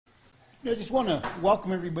I just want to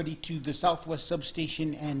welcome everybody to the Southwest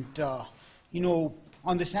Substation, and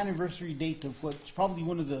on this anniversary date of what's probably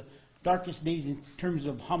one of the darkest days in terms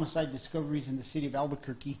of homicide discoveries in the city of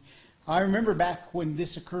Albuquerque. I remember back when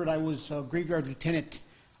this occurred, I was a graveyard lieutenant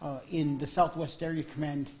in the Southwest Area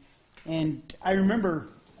Command, and I remember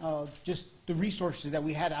just the resources that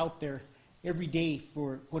we had out there every day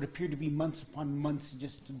for what appeared to be months upon months,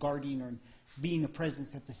 just guarding or being a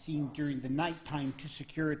presence at the scene during the nighttime to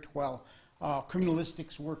secure it, while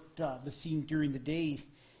criminalistics worked the scene during the day.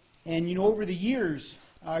 And over the years,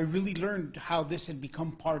 I really learned how this had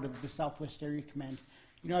become part of the Southwest Area Command.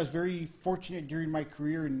 I was very fortunate during my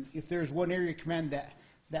career, and if there's one area command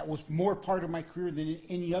that was more part of my career than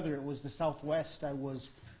any other, it was the Southwest. I was,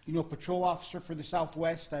 patrol officer for the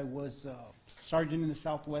Southwest. I was sergeant in the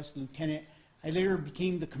Southwest, lieutenant. I later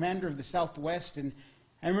became the commander of the Southwest, and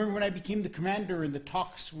I remember when I became the commander and the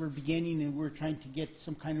talks were beginning and we were trying to get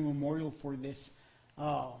some kind of memorial for this.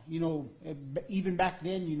 Even back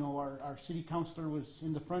then, our city councilor was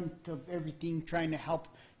in the front of everything, trying to help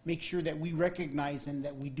make sure that we recognize and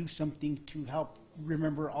that we do something to help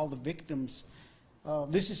remember all the victims.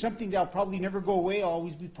 This is something that will probably never go away. I'll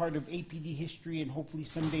always be part of APD history, and hopefully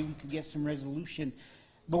someday we could get some resolution.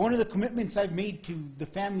 But one of the commitments I've made to the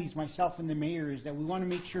families, myself and the mayor, is that we want to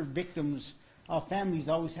make sure victims' families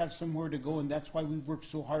always have somewhere to go, and that's why we've worked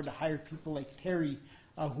so hard to hire people like Terry,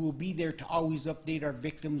 who will be there to always update our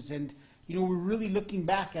victims. And we're really looking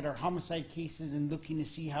back at our homicide cases and looking to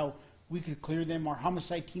see how we could clear them. Our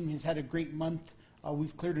homicide team has had a great month.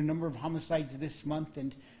 We've cleared a number of homicides this month,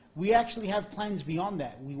 and we actually have plans beyond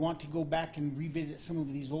that. We want to go back and revisit some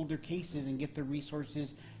of these older cases and get the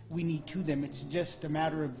resources we need to them. It's just a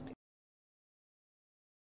matter of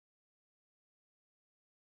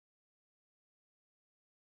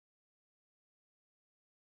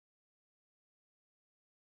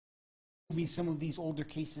moving some of these older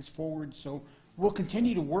cases forward. So we'll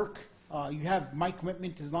continue to work. You have my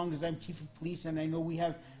commitment as long as I'm chief of police, and I know we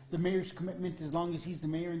have the mayor's commitment as long as he's the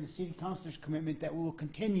mayor, and the city councilor's commitment that we will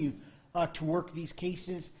continue to work these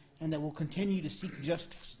cases, and that we'll continue to seek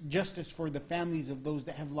justice for the families of those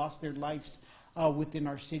that have lost their lives within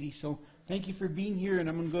our city. So thank you for being here, and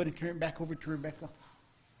I'm going to go ahead and turn it back over to Rebecca.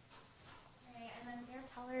 Okay, and then Mayor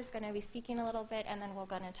Teller is going to be speaking a little bit, and then we're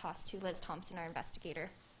going to toss to Liz Thompson, our investigator.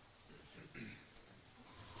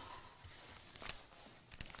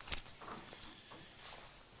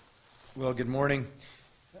 Well, good morning.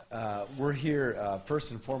 We're here,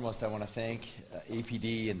 first and foremost, I want to thank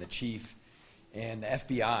APD and the chief and the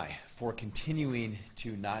FBI for continuing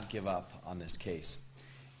to not give up on this case.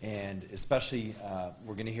 And especially,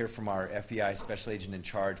 we're going to hear from our FBI special agent in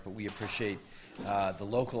charge, but we appreciate the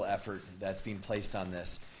local effort that's being placed on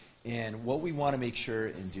this. And what we want to make sure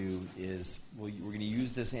and do is we're going to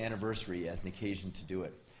use this anniversary as an occasion to do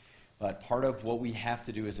it. But part of what we have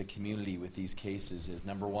to do as a community with these cases is,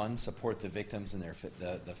 number one, support the victims and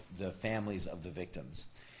the families of the victims.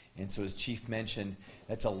 And so as Chief mentioned,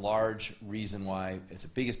 that's a large reason why, it's the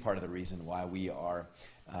biggest part of the reason why we are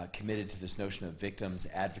committed to this notion of victims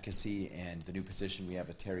advocacy and the new position we have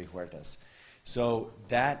at Terry Huertas. So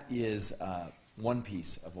that is one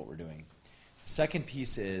piece of what we're doing. The second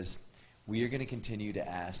piece is we are going to continue to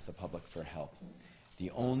ask the public for help. The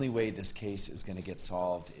only way this case is going to get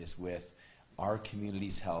solved is with our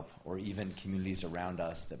community's help, or even communities around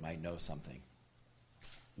us that might know something.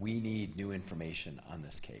 We need new information on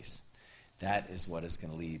this case. That is what is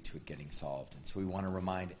going to lead to it getting solved. And so we want to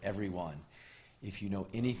remind everyone, if you know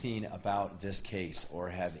anything about this case or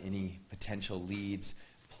have any potential leads,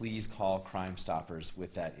 please call Crime Stoppers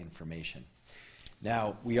with that information.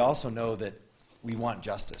 Now, we also know that we want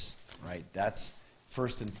justice, right? That's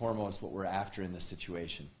first and foremost what we're after in this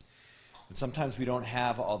situation. And sometimes we don't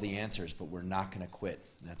have all the answers, but we're not going to quit.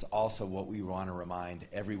 And that's also what we want to remind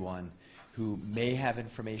everyone who may have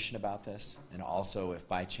information about this, and also if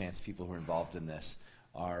by chance people who are involved in this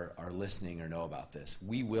are listening or know about this.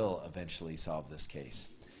 We will eventually solve this case.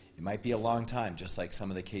 It might be a long time, just like some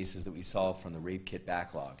of the cases that we solved from the rape kit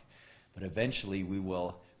backlog, but eventually we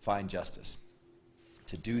will find justice.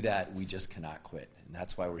 To do that, we just cannot quit. And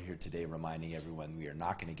that's why we're here today reminding everyone we are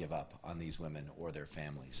not going to give up on these women or their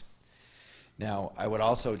families. Now, I would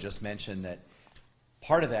also just mention that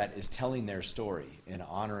part of that is telling their story and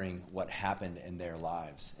honoring what happened in their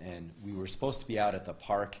lives. And we were supposed to be out at the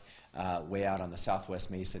park way out on the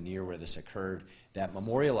Southwest Mesa near where this occurred that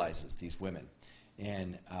memorializes these women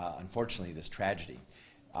and unfortunately this tragedy.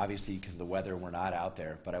 Obviously, because of the weather, we're not out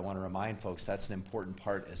there, but I want to remind folks that's an important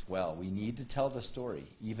part as well. We need to tell the story,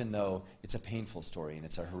 even though it's a painful story and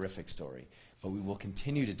it's a horrific story. But we will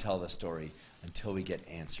continue to tell the story until we get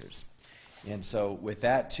answers. And so with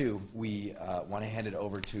that, too, we want to hand it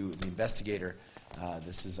over to the investigator.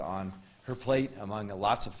 This is on her plate, among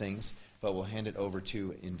lots of things, but we'll hand it over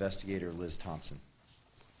to Investigator Liz Thompson.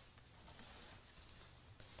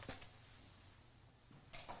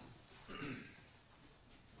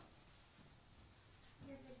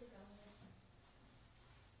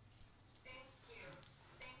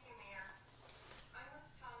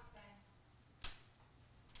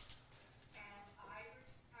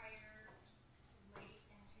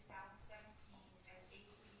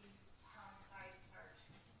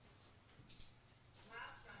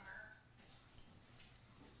 Last summer,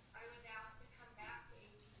 I was asked to come back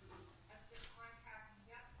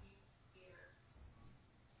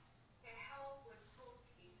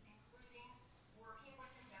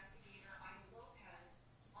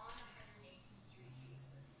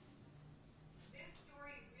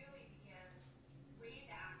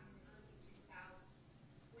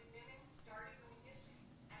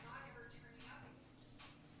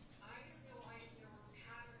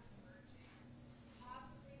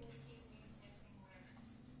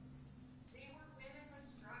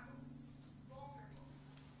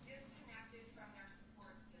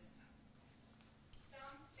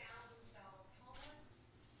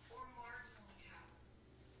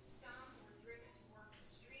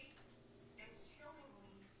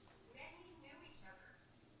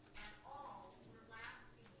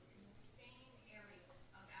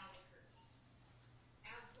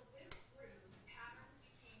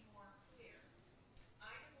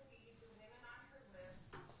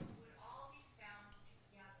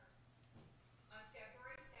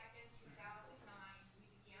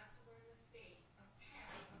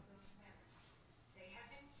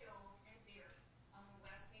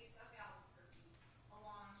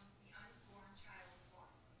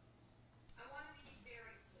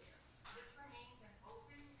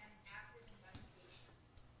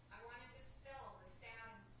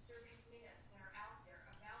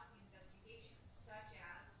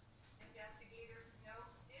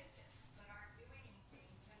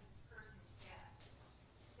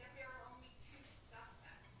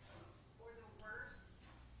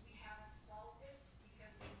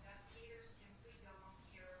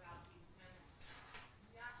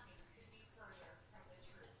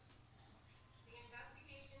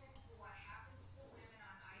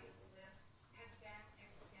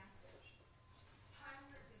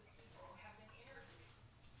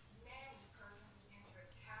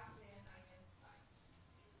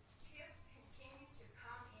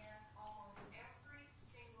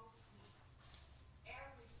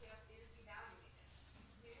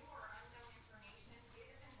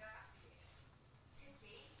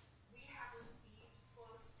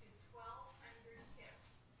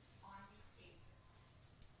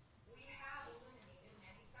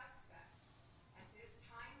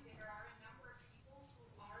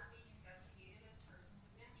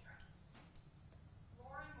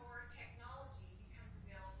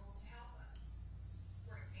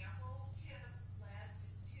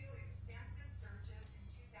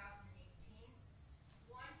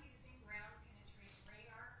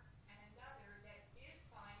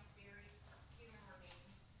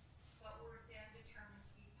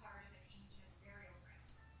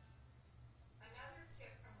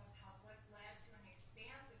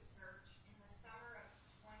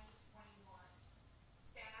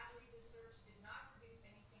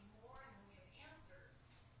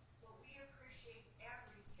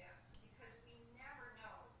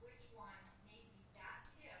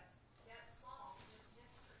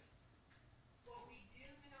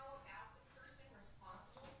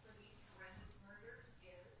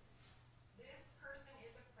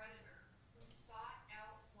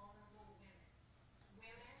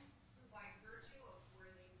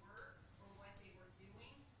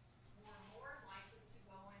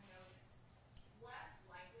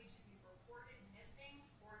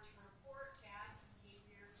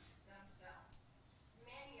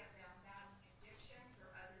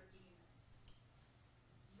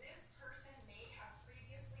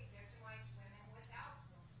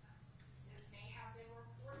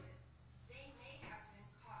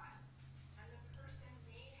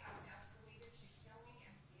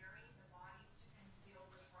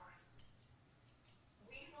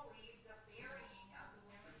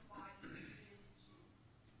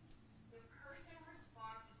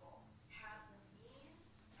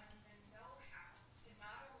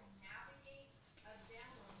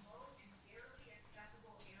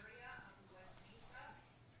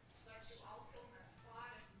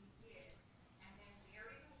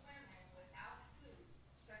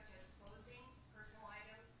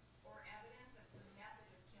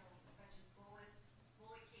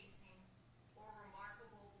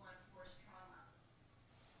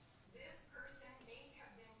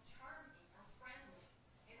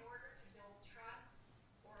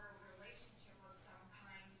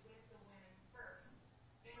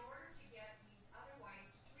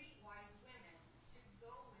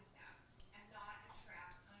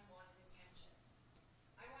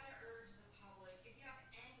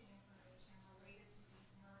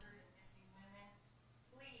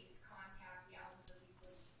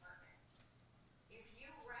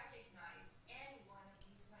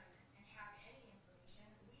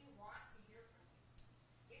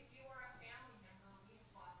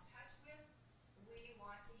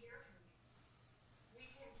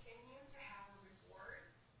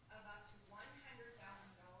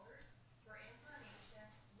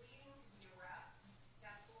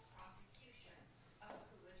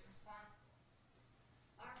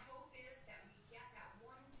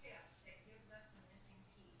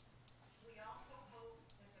We also hope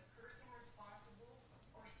that the person responsible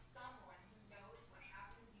or someone who knows what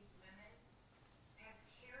happened to these women has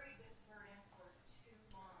carried this burden for too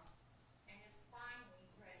long and is finally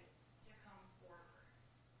ready to come forward.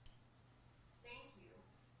 Thank you,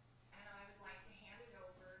 and I would like to hand it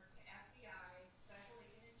over to FBI Special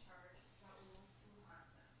Agent in Charge, Raul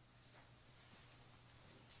Lujanda.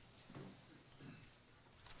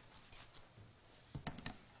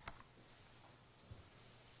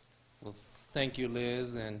 Well, thank you,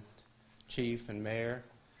 Liz and Chief and Mayor.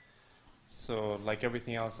 So, like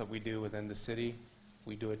everything else that we do within the city,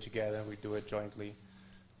 we do it together, we do it jointly.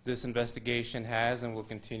 This investigation has and will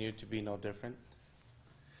continue to be no different.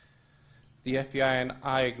 The FBI and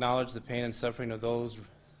I acknowledge the pain and suffering of those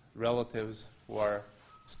relatives who are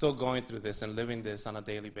still going through this and living this on a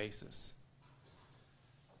daily basis.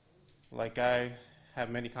 Like I have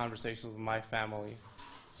many conversations with my family,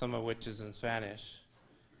 some of which is in Spanish.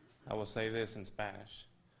 I will say this in Spanish.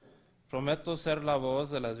 Prometo ser la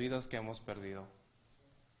voz de las vidas que hemos perdido.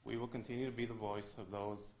 We will continue to be the voice of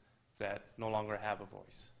those that no longer have a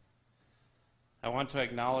voice. I want to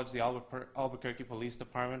acknowledge the Albuquerque Police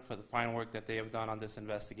Department for the fine work that they have done on this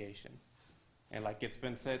investigation. And like it's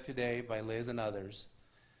been said today by Liz and others,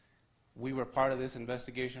 we were part of this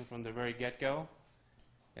investigation from the very get-go,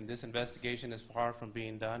 and this investigation is far from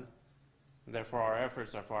being done, and therefore our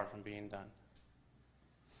efforts are far from being done.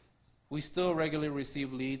 We still regularly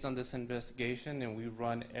receive leads on this investigation, and we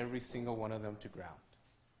run every single one of them to ground.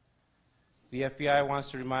 The FBI wants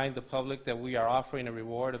to remind the public that we are offering a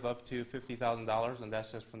reward of up to $50,000, and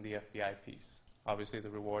that's just from the FBI piece. Obviously, the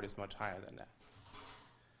reward is much higher than that.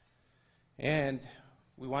 And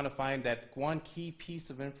we want to find that one key piece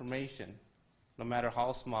of information, no matter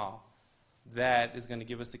how small, that is going to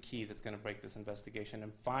give us the key that's going to break this investigation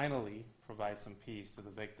and finally provide some peace to the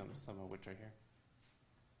victims, some of which are here.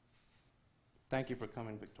 Thank you for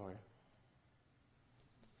coming, Victoria.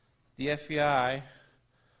 The FBI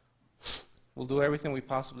will do everything we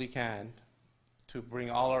possibly can to bring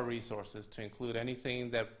all our resources, to include anything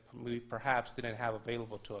that we perhaps didn't have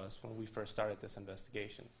available to us when we first started this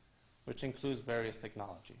investigation, which includes various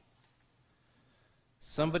technology.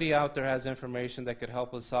 Somebody out there has information that could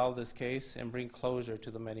help us solve this case and bring closure to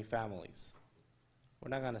the many families.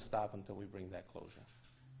 We're not going to stop until we bring that closure.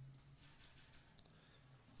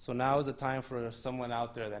 So now is the time for someone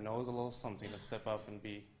out there that knows a little something to step up and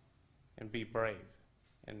be brave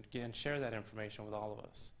and share that information with all of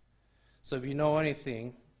us. So if you know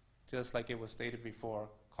anything, just like it was stated before,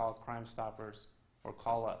 call Crime Stoppers or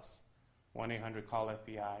call us,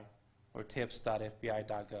 1-800-CALL-FBI or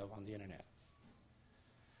tips.fbi.gov on the internet.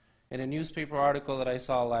 In a newspaper article that I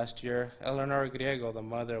saw last year, Eleanor Griego, the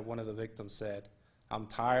mother of one of the victims, said, "I'm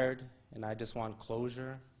tired and I just want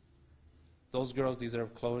closure. Those girls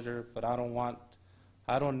deserve closure, but I don't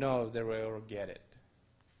know if they will ever get it."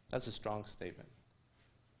 That's a strong statement.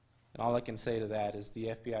 And all I can say to that is the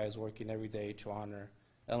FBI is working every day to honor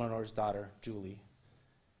Eleanor's daughter, Julie,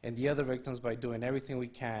 and the other victims by doing everything we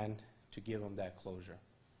can to give them that closure.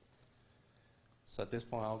 So at this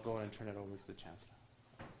point, I'll go and turn it over to the Chancellor.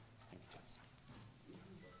 Thank you,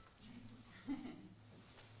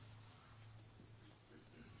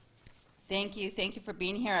 Chancellor. Thank you for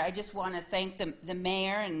being here. I just want to thank the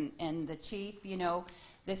mayor and the chief. You know,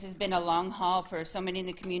 this has been a long haul for so many in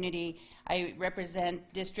the community. I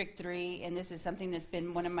represent District 3, and this is something that's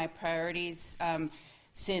been one of my priorities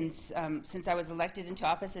since I was elected into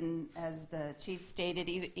office, and as the chief stated,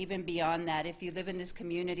 even beyond that, if you live in this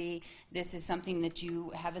community, this is something that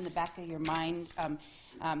you have in the back of your mind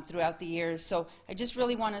throughout the years. So I just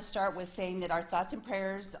really want to start with saying that our thoughts and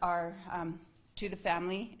prayers are to the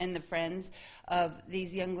family and the friends of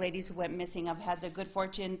these young ladies who went missing. I've had the good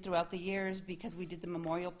fortune throughout the years, because we did the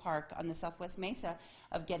Memorial Park on the Southwest Mesa,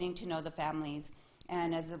 of getting to know the families.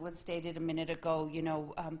 And as it was stated a minute ago, you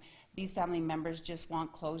know, these family members just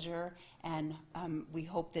want closure, and we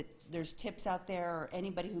hope that there's tips out there, or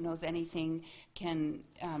anybody who knows anything can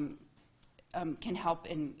help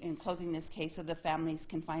in closing this case, so the families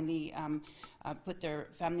can finally put their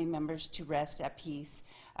family members to rest at peace.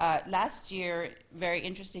 Last year, very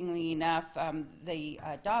interestingly enough, the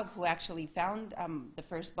dog who actually found the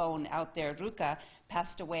first bone out there, Ruka,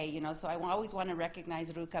 passed away. You know, so I always want to recognize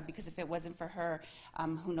Ruka, because if it wasn't for her,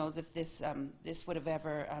 who knows if this would have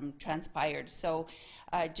ever transpired. So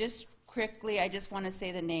just quickly, I just want to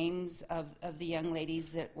say the names of the young ladies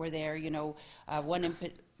that were there. You know, one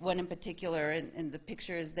in particular, and the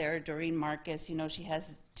picture is there, Doreen Marcus. You know, she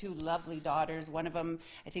has two lovely daughters. One of them,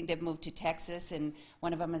 I think they've moved to Texas, and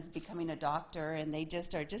one of them is becoming a doctor, and they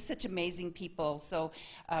just are just such amazing people. So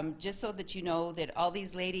just so that you know that all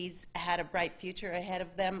these ladies had a bright future ahead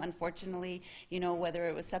of them. Unfortunately, you know, whether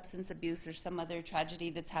it was substance abuse or some other tragedy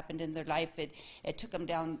that's happened in their life, it took them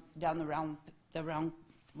down the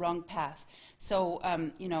wrong path. So,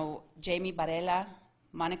 you know, Jamie Varela,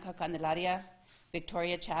 Monica Candelaria,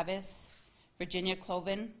 Victoria Chavez, Virginia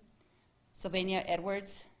Cloven, Sylvania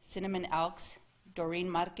Edwards, Cinnamon Alks, Doreen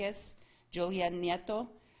Marquez, Julia Nieto,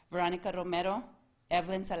 Veronica Romero,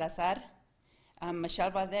 Evelyn Salazar,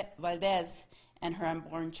 Michelle Valdez, and her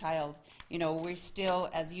unborn child. You know, we're still,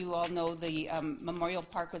 as you all know, the Memorial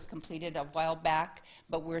Park was completed a while back,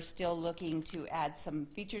 but we're still looking to add some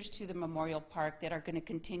features to the Memorial Park that are going to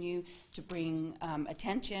continue to bring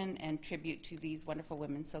attention and tribute to these wonderful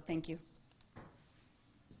women. So thank you.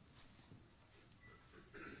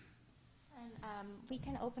 And we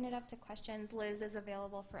can open it up to questions. Liz is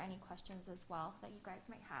available for any questions as well that you guys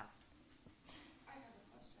might have. I have a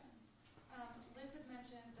question. Liz had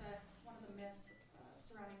mentioned that one of the myths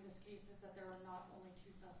surrounding this case is that there are not only two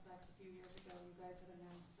suspects. A few years ago, you guys had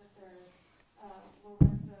announced that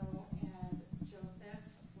Lorenzo and Joseph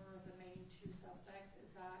were the main two suspects.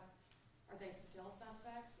 Are they still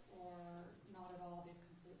suspects or not at all? They've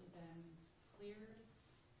completely been cleared?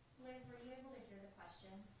 Liz, were you able to hear the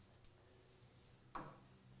question?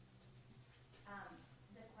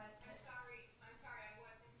 I'm sorry, I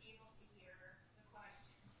wasn't able to hear the question.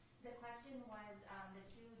 The question was the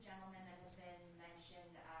two gentlemen that have been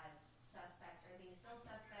mentioned as suspects, are they still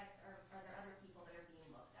suspects or are there other people that are being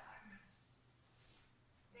looked at?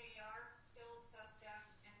 They are still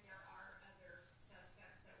suspects, and there are other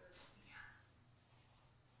suspects that we're looking at.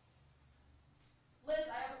 Liz,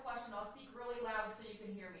 I have a question. I'll speak really loud so you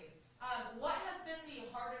can hear me. What has been the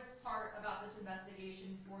hardest part about this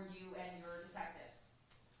investigation for you and your detectives?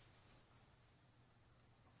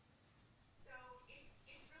 So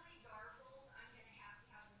it's really garbled. I'm going to have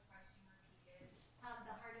the question repeated.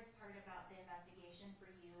 The hardest part about the investigation for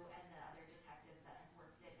you and the other detectives that have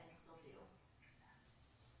worked it and still do?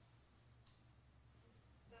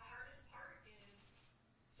 The hardest part is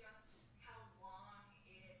just how long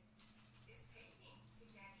it is taking to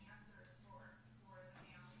get answers for the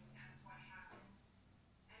families and what happened.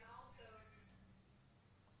 And also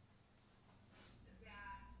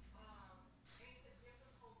that, it's a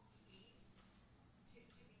difficult case to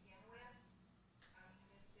begin with. I mean,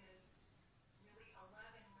 this is really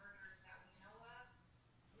 11 murders that we know of.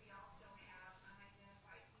 We also have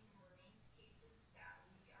unidentified human remains cases that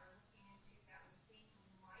we are looking into that we think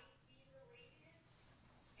might be related.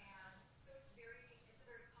 And so it's a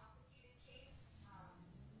very complicated case.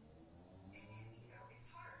 And it's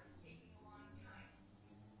hard. It's taking a long time.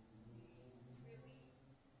 We really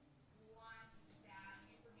want that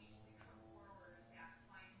information to come forward that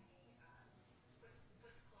finally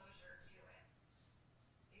puts closure to it.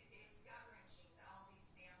 It's gut-wrenching that all these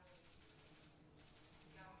families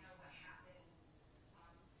don't know what happened.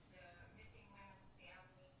 The missing women's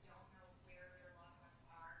family don't know where their loved ones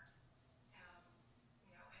are.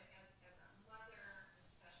 As a mother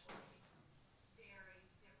especially, it's very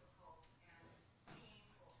difficult and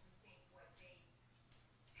painful to think what they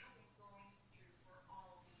have been going through for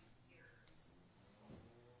all these years.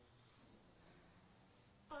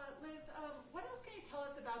 Liz, what else can you tell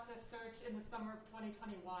us about this search in the summer of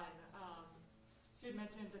 2021? She had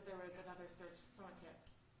mentioned that there was another search from a tip.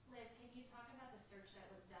 Liz, can you talk about the search that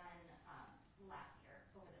was done last year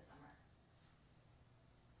over the summer?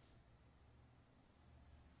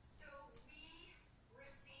 So we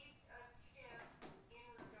received a tip in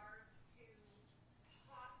regards to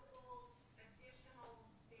possible additional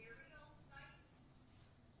burial sites.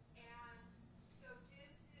 And so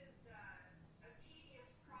this is a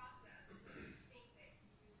tedious process when you think that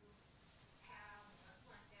you have a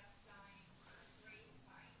clandestine grave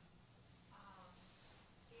sites.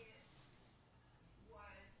 It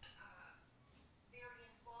was very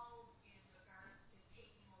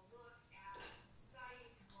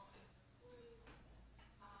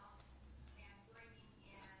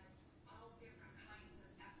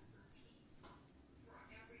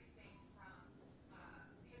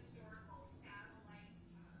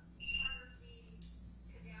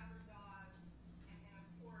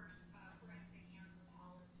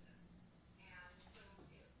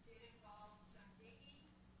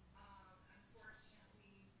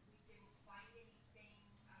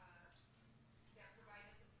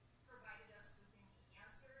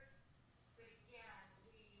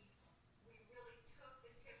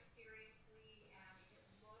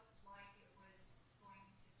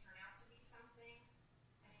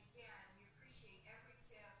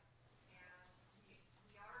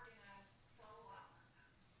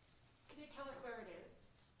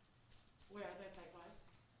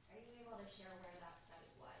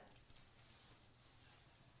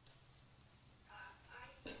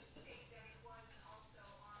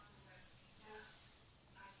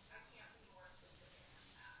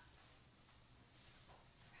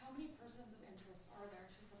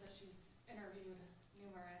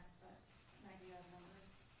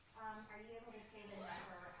Are you able to say the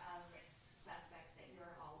number of suspects that you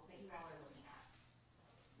all are looking at?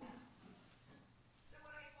 So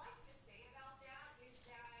what I'd like to say about that is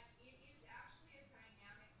that it is actually a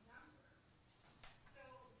dynamic number. So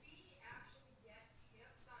we actually get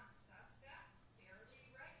tips on suspects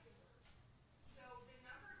fairly regularly. So the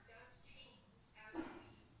number does change as we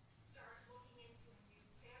start looking into a new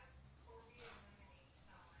tip or we eliminate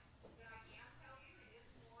someone. But I can tell you it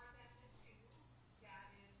is more than the two that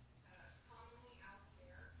is commonly out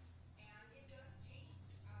there, and it does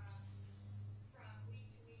change from week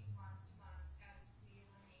to week, month to month as we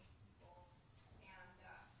eliminate people. And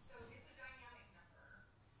so it's a dynamic number,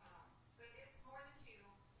 but it's more than two,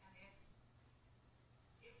 and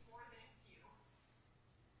it's more than a few. Are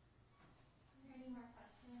there any more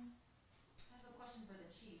questions? I have a question for the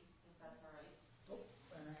chief, if that's all right. Oh,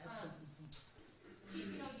 and I have some. Chief,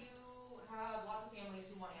 you know, you have lots of families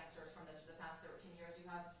who want answers from this for the past 13 years. You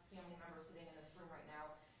have family members sitting in this room right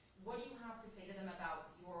now. What do you have to say to them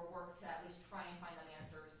about your work to at least try and find them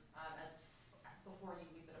answers before you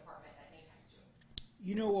leave the department at any time soon?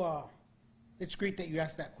 You know, it's great that you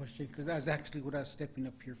asked that question, because that was actually what I was stepping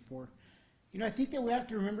up here for. You know, I think that we have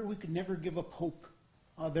to remember we could never give up hope.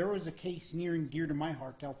 There was a case near and dear to my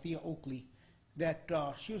heart, Althea Oakley, that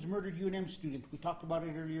she was a murdered UNM student. We talked about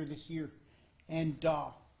it earlier this year. And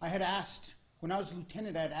I had asked, when I was a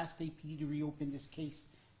lieutenant, I had asked APD to reopen this case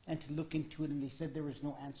and to look into it, and they said there was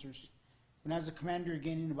no answers. When I was a commander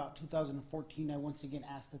again in about 2014, I once again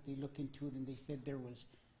asked that they look into it, and they said there was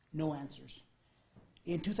no answers.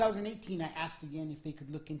 In 2018, I asked again if they could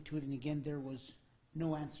look into it, and again there was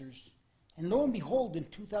no answers. And lo and behold, in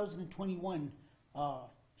 2021,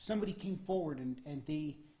 somebody came forward and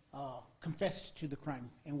they confessed to the crime,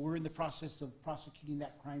 and we're in the process of prosecuting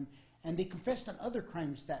that crime. And they confessed on other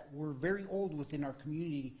crimes that were very old within our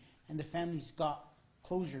community, and the families got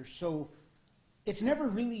closure. So it's never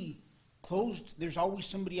really closed. There's always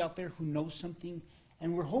somebody out there who knows something,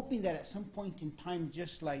 and we're hoping that at some point in time,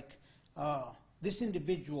 just like this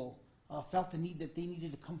individual felt the need that they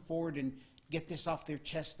needed to come forward and get this off their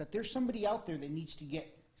chest, that there's somebody out there that needs to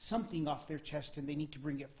get something off their chest and they need to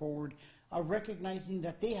bring it forward, recognizing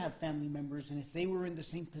that they have family members, and if they were in the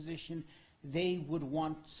same position, they would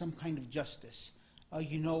want some kind of justice.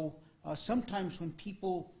 Sometimes when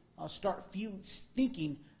people start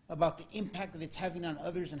thinking about the impact that it's having on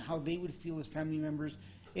others and how they would feel as family members,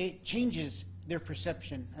 it changes their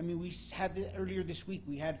perception. I mean, we had earlier this week,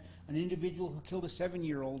 we had an individual who killed a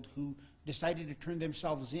 7-year-old who decided to turn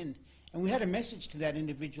themselves in. And we had a message to that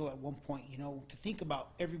individual at one point, to think about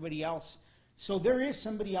everybody else. So there is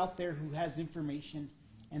somebody out there who has information,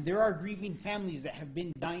 and there are grieving families that have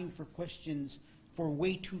been dying for questions for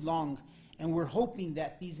way too long. And we're hoping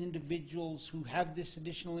that these individuals who have this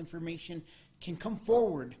additional information can come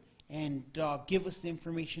forward and give us the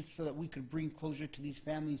information so that we could bring closure to these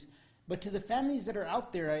families. But to the families that are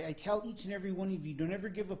out there, I tell each and every one of you, don't ever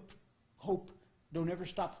give up hope. Don't ever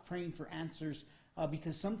stop praying for answers,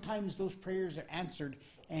 because sometimes those prayers are answered,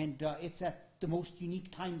 and it's at the most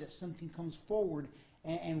unique time that something comes forward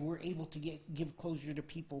and we're able to give closure to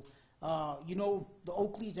people. The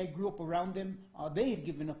Oakleys, I grew up around them. They had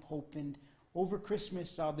given up hope, and over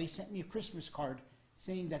Christmas, they sent me a Christmas card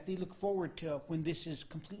saying that they look forward to when this is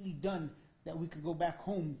completely done, that we could go back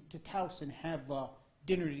home to Taos and have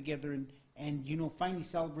dinner together and finally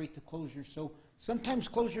celebrate the closure. So sometimes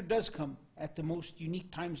closure does come at the most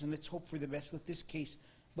unique times, and let's hope for the best with this case.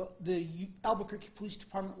 But the Albuquerque Police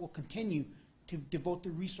Department will continue to devote the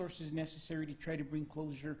resources necessary to try to bring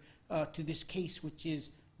closure to this case, which is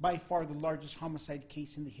by far the largest homicide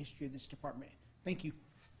case in the history of this department. Thank you.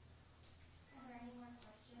 Are there any more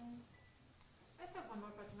questions? I just have one more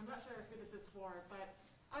question. I'm not sure who this is for, but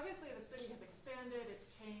obviously the city has expanded,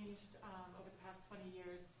 it's changed over the past 20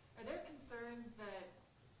 years. Are there concerns that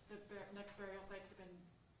the next burial site could have been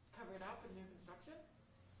covered up with new construction?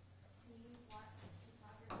 Do you want to talk or Liz?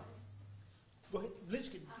 Go ahead, Liz,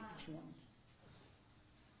 if you want.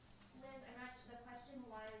 Liz, I'm not sure, the question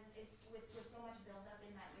was, if with so much buildup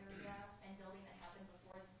in that area and building that happened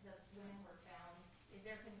before the women were found, is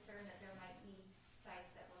there concern that there might be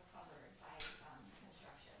sites that were covered by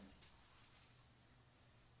construction?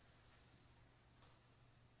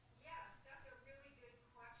 Yes, that's a really good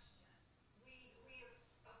question. We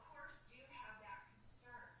of course do have that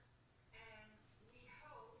concern, and we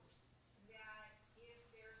hope that if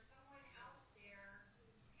there's someone out there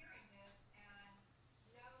who's hearing this and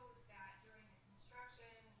knows that during the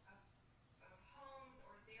construction of homes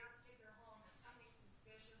or their particular home that something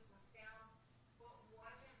suspicious was found but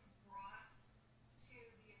wasn't brought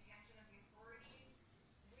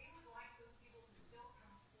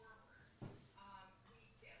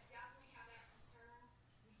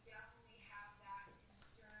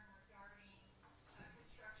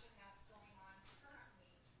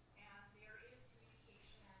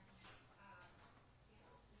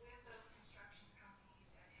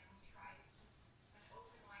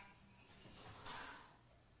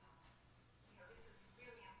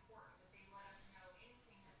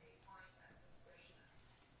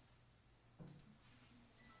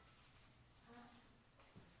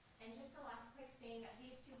saying that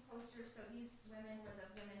these two posters, so these women were the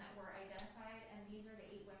women that were identified, and these are the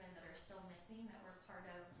 8 women that are still missing that were part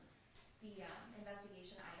of the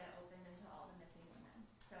investigation IDA opened into all the missing women.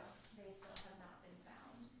 So they still have not been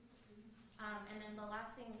found. And then the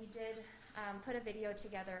last thing, we did put a video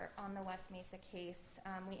together on the West Mesa case.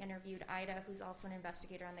 We interviewed Ida, who's also an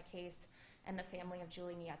investigator on the case, and the family of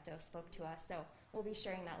Julie Nieto spoke to us. So we'll be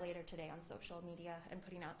sharing that later today on social media and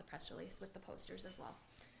putting out the press release with the posters as well.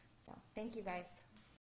 So thank you guys.